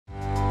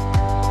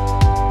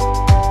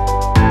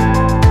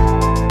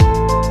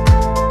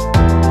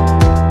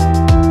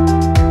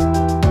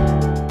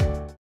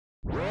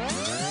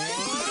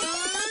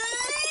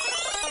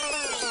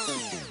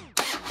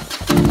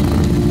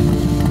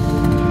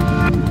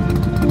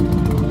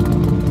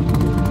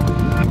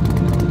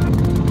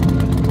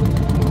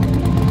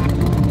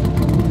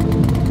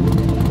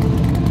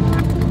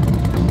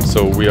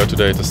So we are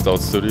today at the Staud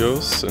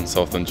Studios in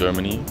southern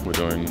Germany. We're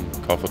doing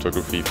car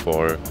photography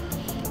for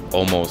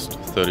almost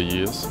 30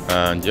 years.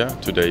 And yeah,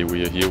 today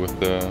we are here with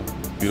the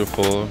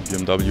beautiful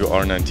BMW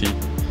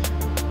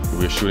R9T.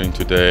 We're shooting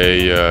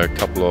today a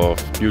couple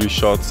of beauty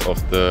shots of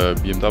the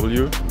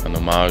BMW, an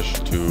homage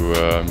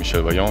to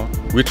Michel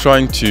Vaillant. We're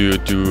trying to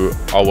do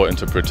our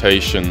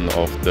interpretation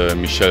of the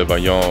Michel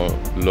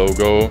Vaillant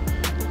logo.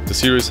 The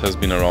series has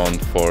been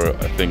around for,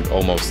 I think,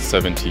 almost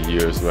 70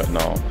 years right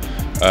now.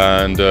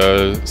 And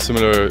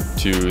similar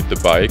to the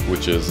bike,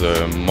 which is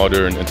a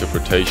modern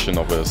interpretation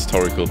of a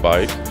historical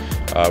bike,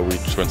 we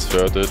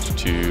transferred it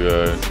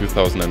to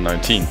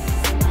 2019.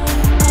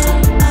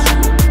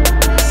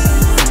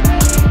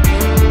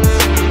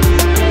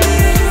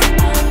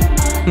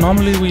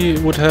 Normally we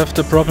would have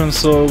the problem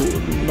so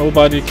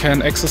nobody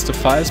can access the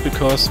files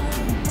because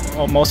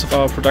most of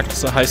our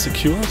products are high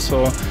secure,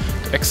 so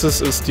the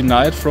access is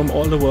denied from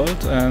all the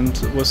world, and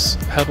with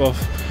help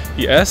of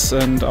ES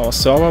and our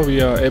server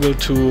we are able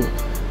to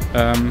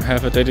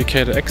have a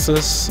dedicated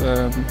access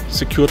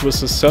secured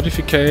with a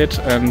certificate,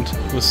 and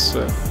with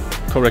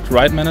correct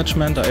write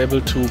management are able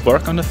to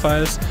work on the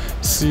files,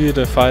 see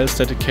the files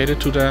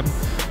dedicated to them,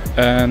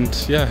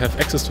 and yeah, have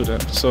access to them.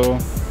 So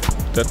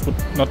that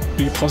would not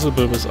be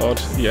possible without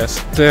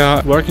ES. They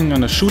are working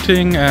on a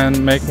shooting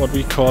and make what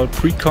we call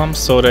pre-comps,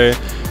 so they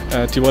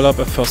develop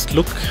a first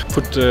look,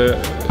 put the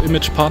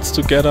image parts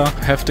together,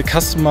 have the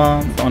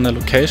customer on a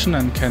location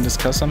and can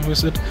discuss them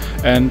with it,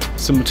 and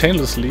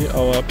simultaneously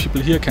our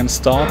people here can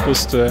start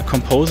with the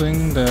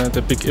composing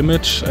the big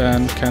image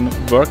and can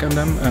work on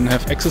them and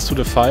have access to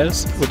the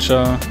files which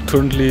are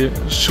currently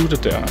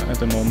shooted there at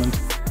the moment.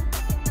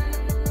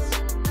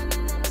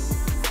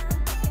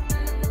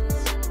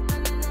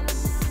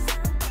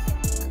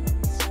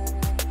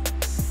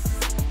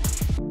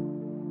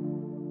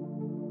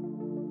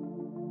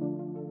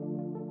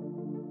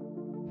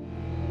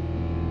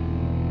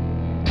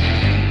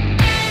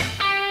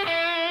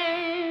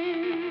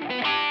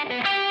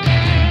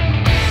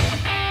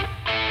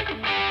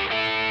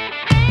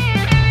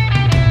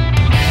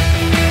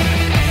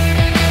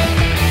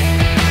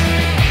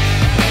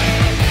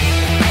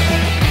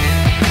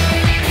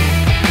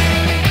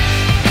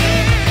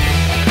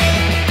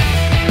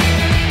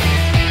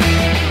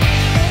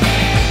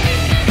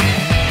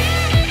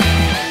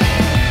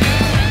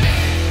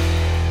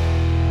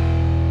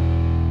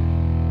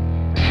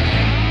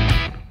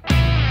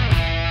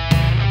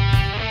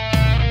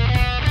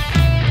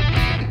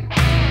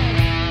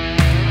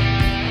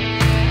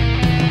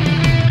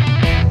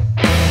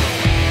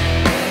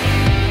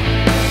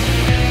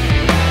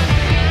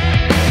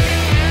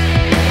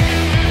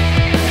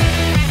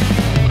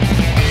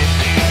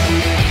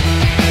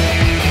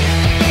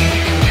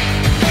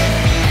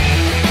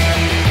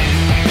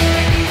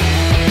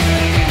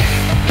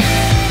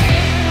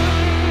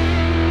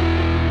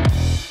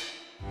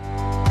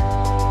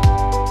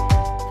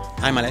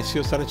 I'm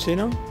Alessio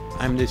Saraceno.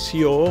 I'm the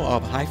CEO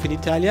of Hyphen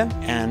Italia,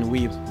 and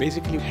we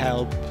basically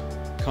help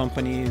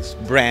companies,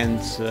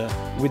 brands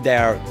with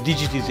their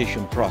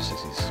digitization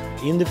processes.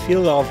 In the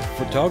field of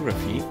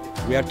photography,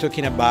 we are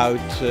talking about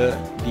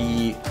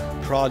the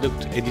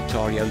product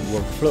editorial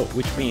workflow,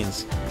 which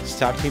means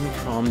starting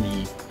from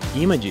the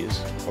images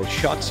or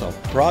shots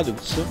of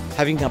products,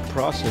 having a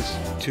process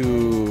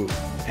to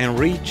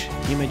enrich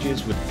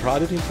images with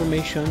product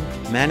information,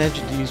 manage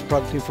this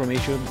product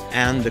information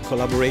and the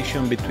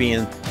collaboration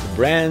between the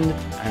brand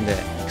and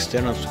the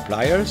external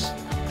suppliers,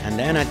 and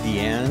then at the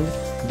end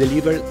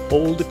deliver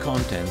all the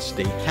contents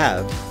they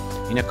have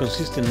in a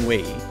consistent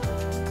way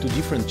to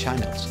different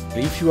channels.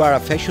 If you are a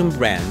fashion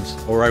brand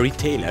or a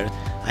retailer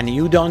and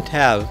you don't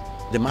have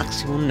the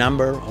maximum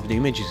number of the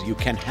images you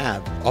can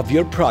have of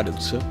your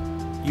products,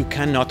 you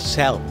cannot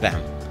sell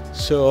them.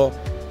 So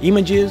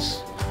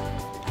images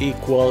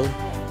equal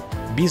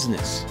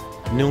business.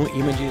 No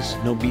images,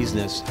 no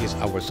business is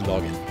our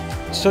slogan.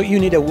 So you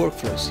need a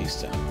workflow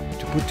system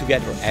to put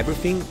together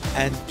everything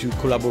and to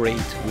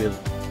collaborate with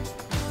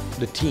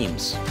the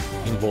teams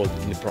involved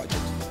in the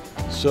project.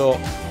 So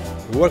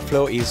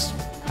workflow is,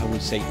 I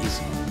would say, is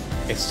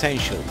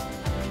essential.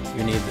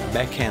 You need a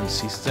back-end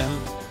system,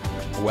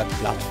 a web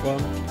platform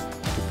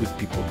to put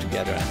people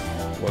together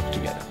and work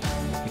together.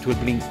 It will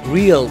bring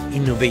real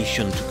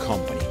innovation to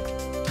companies.